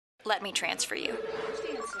Let me transfer you.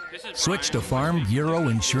 Switch to Farm Bureau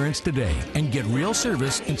Insurance today and get real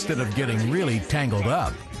service instead of getting really tangled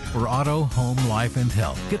up. For auto, home, life, and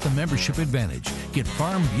health, get the membership advantage. Get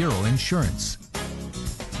Farm Bureau Insurance.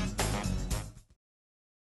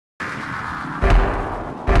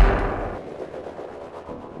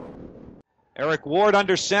 Eric Ward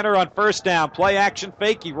under center on first down. Play action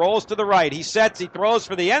fake. He rolls to the right. He sets. He throws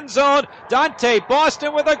for the end zone. Donte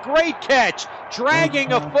Boston with a great catch.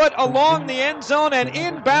 Dragging a foot along the end zone and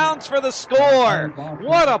inbounds for the score.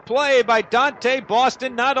 What a play by Donte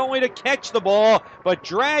Boston, not only to catch the ball, but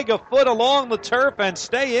drag a foot along the turf and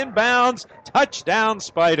stay inbounds. Touchdown,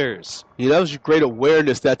 Spiders. Yeah, that was great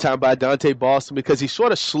awareness that time by Donte Boston because he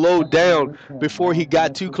sort of slowed down before he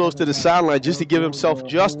got too close to the sideline just to give himself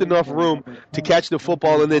just enough room to catch the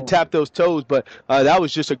football and then tap those toes. But that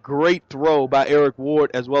was just a great throw by Eric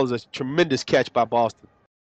Ward as well as a tremendous catch by Boston.